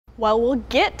Well, we'll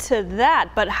get to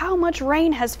that, but how much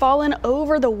rain has fallen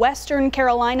over the Western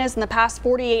Carolinas in the past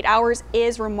 48 hours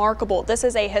is remarkable. This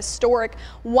is a historic,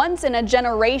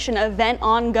 once-in-a-generation event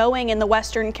ongoing in the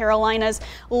Western Carolinas,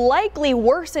 likely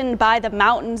worsened by the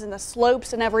mountains and the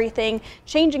slopes and everything,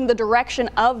 changing the direction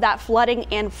of that flooding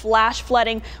and flash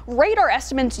flooding. Radar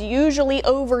estimates usually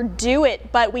overdo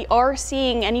it, but we are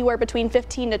seeing anywhere between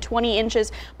 15 to 20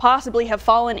 inches possibly have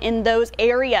fallen in those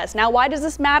areas. Now, why does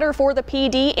this matter for the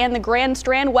PD and the Grand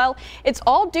Strand? Well, it's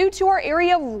all due to our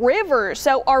area rivers.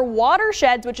 So our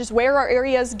watersheds, which is where our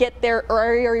area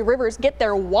rivers get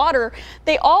their water,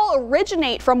 they all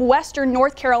originate from western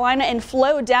North Carolina and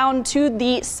flow down to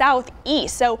the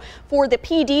southeast. So for the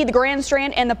PD, the Grand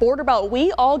Strand, and the border belt,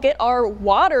 we all get our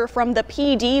water from the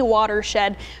PD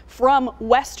watershed from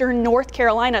western North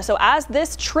Carolina. So as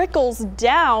this trickles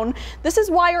down, this is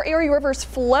why our area rivers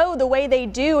flow the way they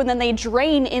do, and then they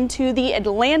drain into the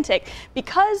Atlantic.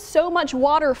 Because so much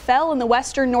water fell in the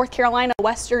western North Carolina,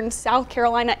 western South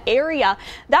Carolina area,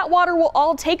 that water will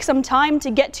all take some time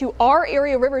to get to our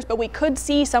area rivers, but we could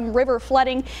see some river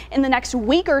flooding in the next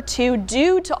week or two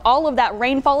due to all of that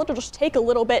rainfall. It'll just take a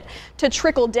little bit to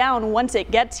trickle down once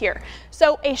it gets here.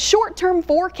 So a short-term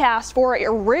forecast for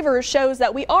our rivers shows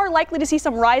that we are likely to see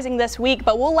some rising this week,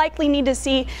 but we'll likely need to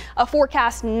see a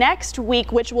forecast next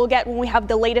week, which we'll get when we have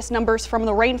the latest numbers from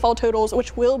the rainfall totals,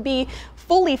 which will be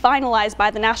fully finalized by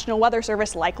the National Weather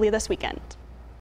Service likely this weekend.